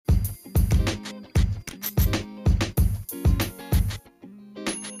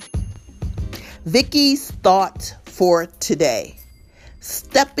Vickie's thought for today: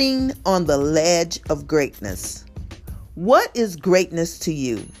 stepping on the ledge of greatness. What is greatness to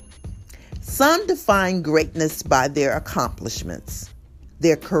you? Some define greatness by their accomplishments,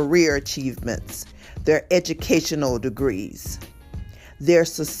 their career achievements, their educational degrees, their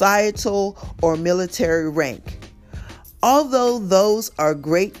societal or military rank. Although those are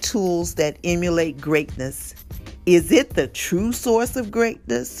great tools that emulate greatness, is it the true source of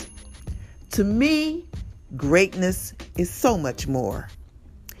greatness? To me, greatness is so much more.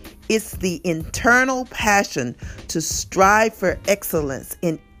 It's the internal passion to strive for excellence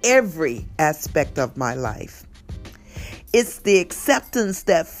in every aspect of my life. It's the acceptance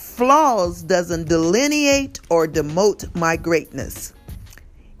that flaws doesn't delineate or demote my greatness.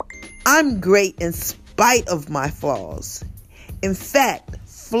 I'm great in spite of my flaws. In fact,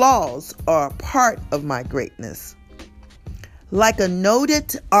 flaws are a part of my greatness. Like a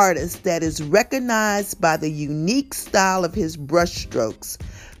noted artist that is recognized by the unique style of his brushstrokes,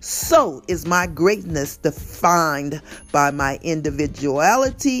 so is my greatness defined by my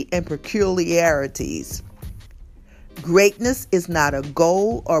individuality and peculiarities. Greatness is not a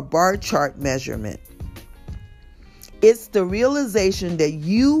goal or bar chart measurement. It's the realization that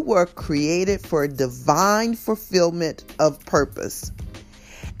you were created for divine fulfillment of purpose.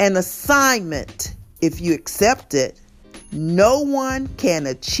 An assignment, if you accept it, no one can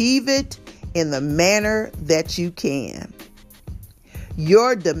achieve it in the manner that you can.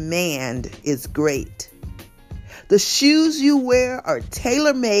 Your demand is great. The shoes you wear are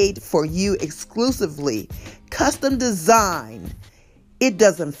tailor-made for you exclusively, custom design. It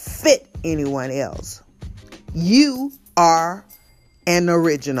doesn't fit anyone else. You are an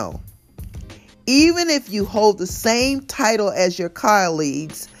original. Even if you hold the same title as your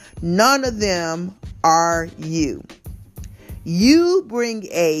colleagues, none of them are you. You bring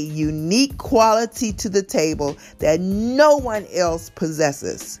a unique quality to the table that no one else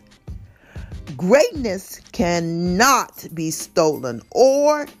possesses. Greatness cannot be stolen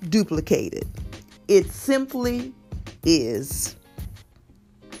or duplicated. It simply is.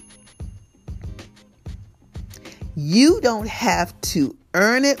 You don't have to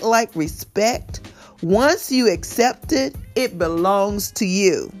earn it like respect. Once you accept it, it belongs to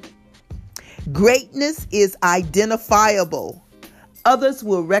you. Greatness is identifiable. Others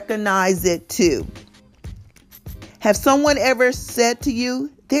will recognize it too. Have someone ever said to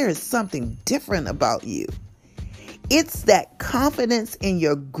you, there is something different about you? It's that confidence in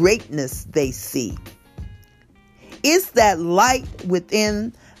your greatness they see. It's that light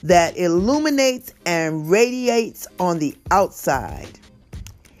within that illuminates and radiates on the outside.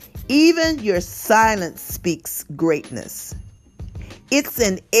 Even your silence speaks greatness. It's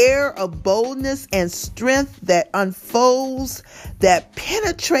an air of boldness and strength that unfolds, that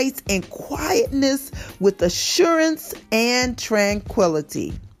penetrates in quietness with assurance and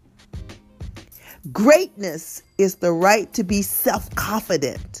tranquility. Greatness is the right to be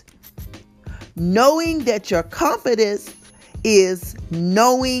self-confident. Knowing that your confidence is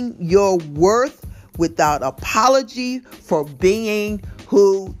knowing your worth without apology for being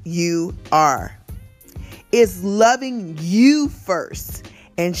who you are. It's loving you first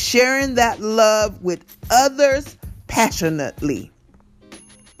and sharing that love with others passionately.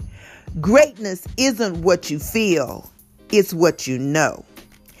 Greatness isn't what you feel, it's what you know.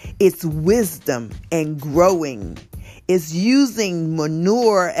 It's wisdom and growing. It's using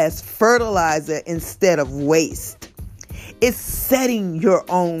manure as fertilizer instead of waste. It's setting your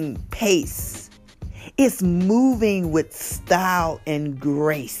own pace. It's moving with style and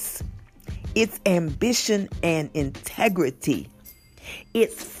grace. It's ambition and integrity.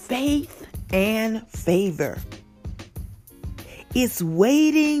 It's faith and favor. It's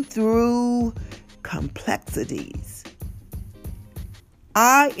wading through complexities.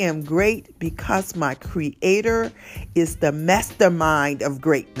 I am great because my Creator is the mastermind of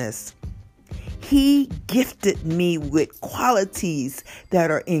greatness. He gifted me with qualities that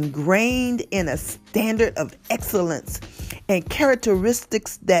are ingrained in a standard of excellence and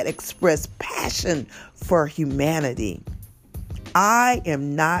characteristics that express passion for humanity. I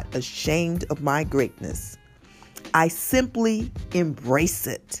am not ashamed of my greatness. I simply embrace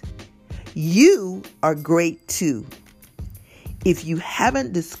it. You are great too. If you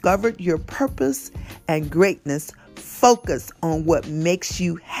haven't discovered your purpose and greatness, focus on what makes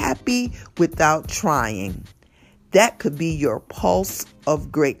you happy without trying. That could be your pulse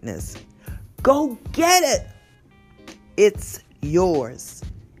of greatness. Go get it. It's yours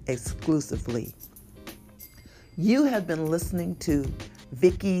exclusively. You have been listening to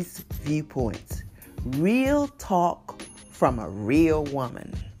Vickie's Viewpoints. Real talk from a real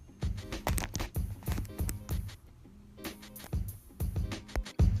woman.